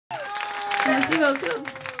Merci beaucoup.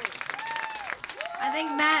 I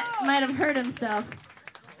think Matt might have hurt himself.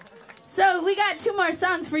 So we got 2 more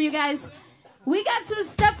songs for you guys. We got some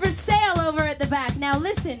stuff for sale over at the back. Now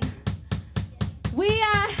listen, we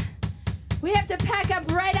have to pack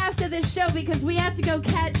up right after this show because we have to go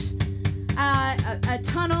catch a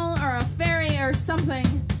tunnel or a ferry or something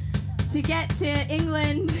to get to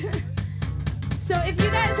England. So if you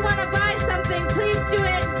guys want to buy something, please do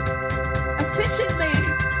it efficiently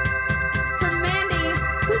for Mandy,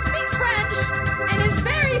 who speaks French and is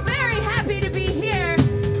very, very happy to be here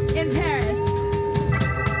in Paris.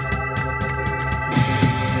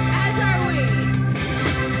 As are we.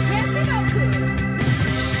 Merci beaucoup.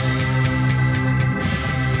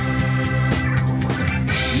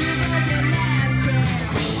 You got your natural,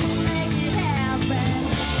 make it happen.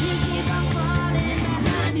 You keep on falling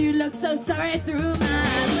behind. You look so sorry through my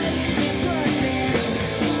eyes, but you keep pushing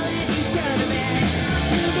more than you should have been.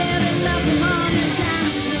 You gave it nothing more than time.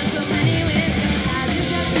 So many women, I just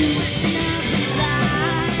got to enough inside.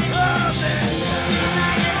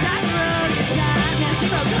 Like a dark road to time. Merci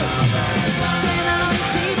beaucoup. Can't always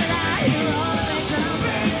see that I hear all the way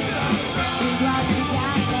coming. Who's watching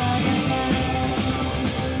time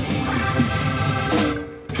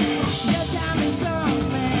Your time is gone,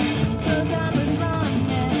 man. So done with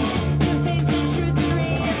running. To face the truth and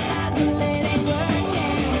realize that it ain't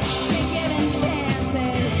working. Been given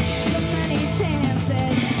chances, so many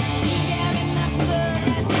chances. You gave enough to the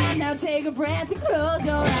last time. Now take a breath and close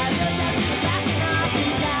your eyes. You're just backing up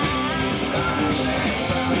inside.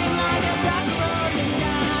 Seem like a dark road to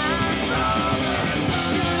time.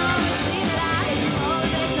 Can't always see that I hear all the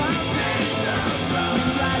way coming.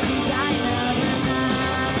 Who's watching dying of the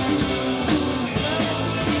night?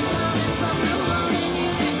 Coming from the morning,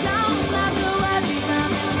 you don't love the way we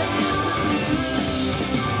run and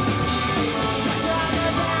try to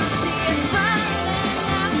down, see it's burning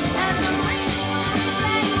out, and the rain won't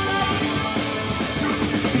fade.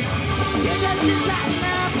 You're just as lighting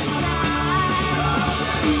up inside.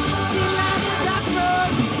 Seem like a dark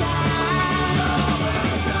road to time.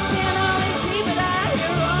 Can't always see, but I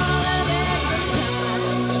hear all of it.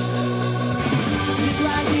 Just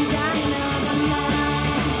watch you dying of the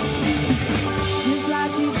night. Just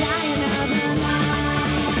watch you dying of the night.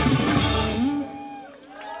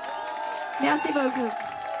 Merci beaucoup.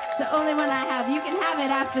 It's the only one I have. You can have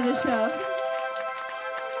it after the show.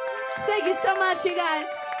 Thank you so much, you guys.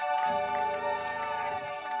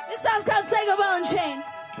 This song's called Psycho Ball and Chain.